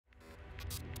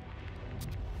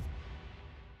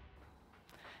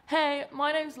Hey,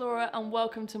 my name's Laura and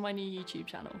welcome to my new YouTube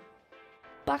channel.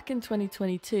 Back in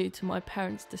 2022, to my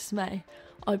parents' dismay,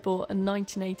 I bought a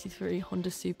 1983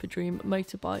 Honda Super Dream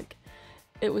motorbike.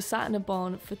 It was sat in a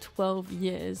barn for 12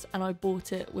 years and I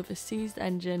bought it with a seized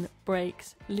engine,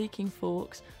 brakes, leaking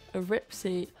forks, a ripped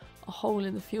seat, a hole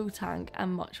in the fuel tank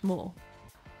and much more.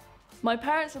 My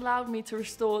parents allowed me to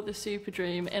restore the Super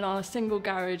Dream in our single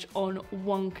garage on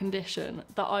one condition,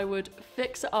 that I would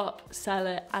fix it up, sell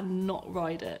it and not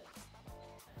ride it.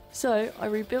 So I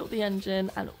rebuilt the engine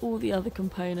and all the other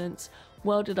components,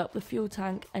 welded up the fuel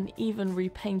tank and even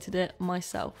repainted it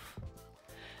myself.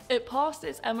 It passed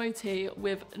its MOT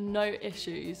with no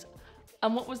issues,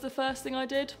 and what was the first thing I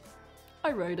did?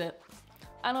 I rode it.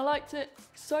 And I liked it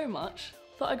so much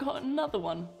that I got another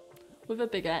one with a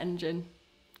bigger engine.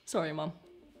 Sorry, Mum.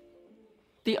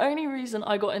 The only reason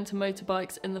I got into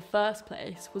motorbikes in the first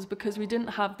place was because we didn't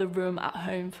have the room at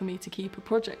home for me to keep a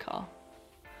project car.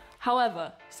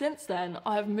 However, since then,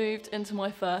 I have moved into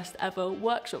my first ever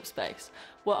workshop space,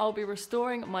 where I'll be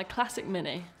restoring my classic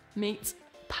Mini, meets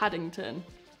Paddington.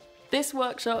 This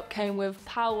workshop came with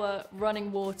power,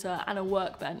 running water and a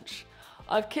workbench.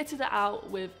 I've kitted it out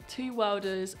with 2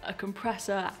 welders, a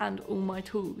compressor and all my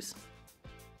tools.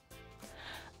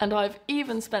 And I've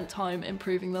even spent time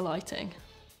improving the lighting.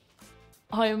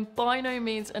 I am by no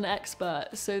means an expert,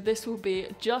 so this will be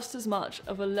just as much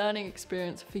of a learning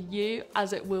experience for you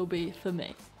as it will be for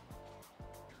me.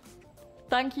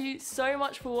 Thank you so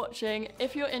much for watching.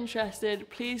 If you're interested,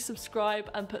 please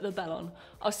subscribe and put the bell on.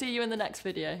 I'll see you in the next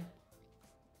video.